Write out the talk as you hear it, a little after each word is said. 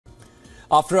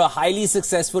After a highly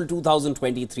successful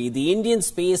 2023, the Indian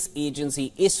Space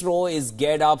Agency ISRO is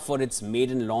geared up for its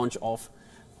maiden launch of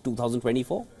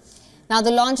 2024. Now,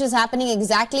 the launch is happening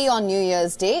exactly on New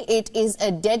Year's Day. It is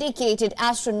a dedicated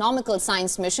astronomical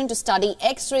science mission to study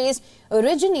X-rays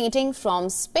originating from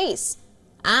space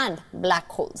and black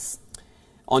holes.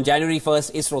 On January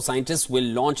 1st, ISRO scientists will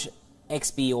launch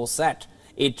XPoSat.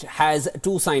 It has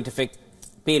two scientific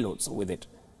payloads with it.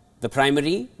 The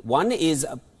primary one is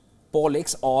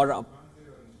POLIX or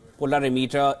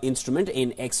Polarimeter instrument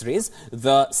in X-rays.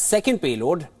 The second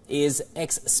payload is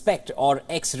XSPECT or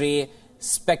X-ray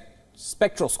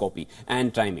spectroscopy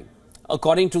and timing.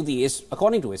 According to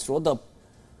ISRO, the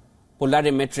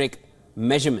polarimetric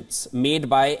measurements made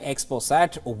by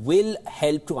XPoSat will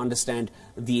help to understand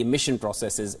the emission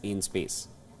processes in space.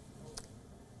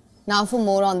 Now, for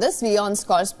more on this, WION's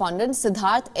correspondent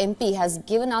Siddharth MP has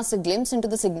given us a glimpse into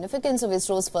the significance of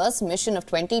ISRO's first mission of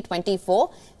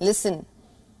 2024. Listen.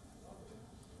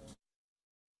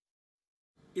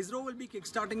 ISRO will be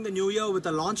kickstarting the new year with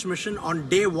a launch mission on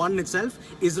day one itself.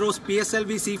 ISRO's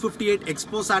PSLV C-58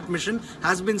 XPoSat mission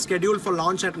has been scheduled for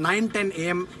launch at 9:10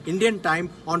 a.m. Indian time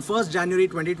on 1st January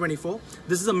 2024.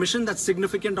 This is a mission that's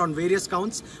significant on various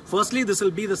counts. Firstly, this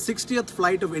will be the 60th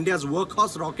flight of India's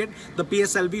workhorse rocket, the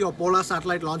PSLV or Polar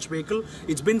Satellite Launch Vehicle.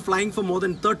 It's been flying for more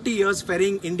than 30 years,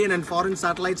 ferrying Indian and foreign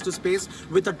satellites to space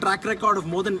with a track record of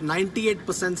more than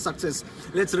 98% success.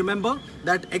 Let's remember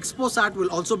that XPoSat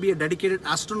will also be a dedicated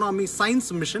astronomy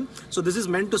science mission. So this is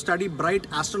meant to study bright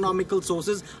astronomical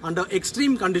sources under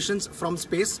extreme conditions from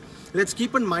space. Let's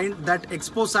keep in mind that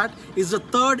XPoSat is the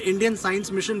third Indian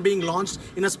science mission being launched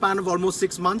in a span of almost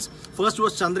 6 months. First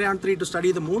was Chandrayaan-3 to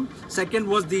study the moon. Second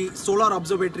was the solar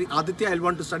observatory Aditya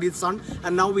L1 to study the sun.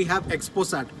 And now we have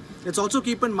XPoSat. Let's also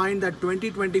keep in mind that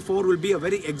 2024 will be a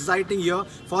very exciting year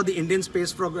for the Indian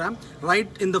space program. Right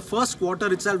in the first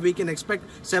quarter itself, we can expect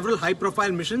several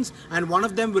high-profile missions, and one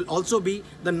of them will also be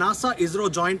the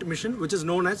NASA-ISRO joint mission, which is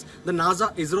known as the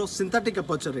NASA-ISRO Synthetic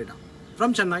Aperture Radar.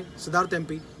 From Chennai, Siddharth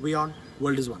MP, WION,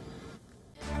 World is One.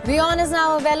 WION is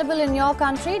now available in your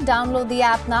country. Download the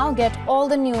app now. Get all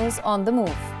the news on the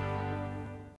move.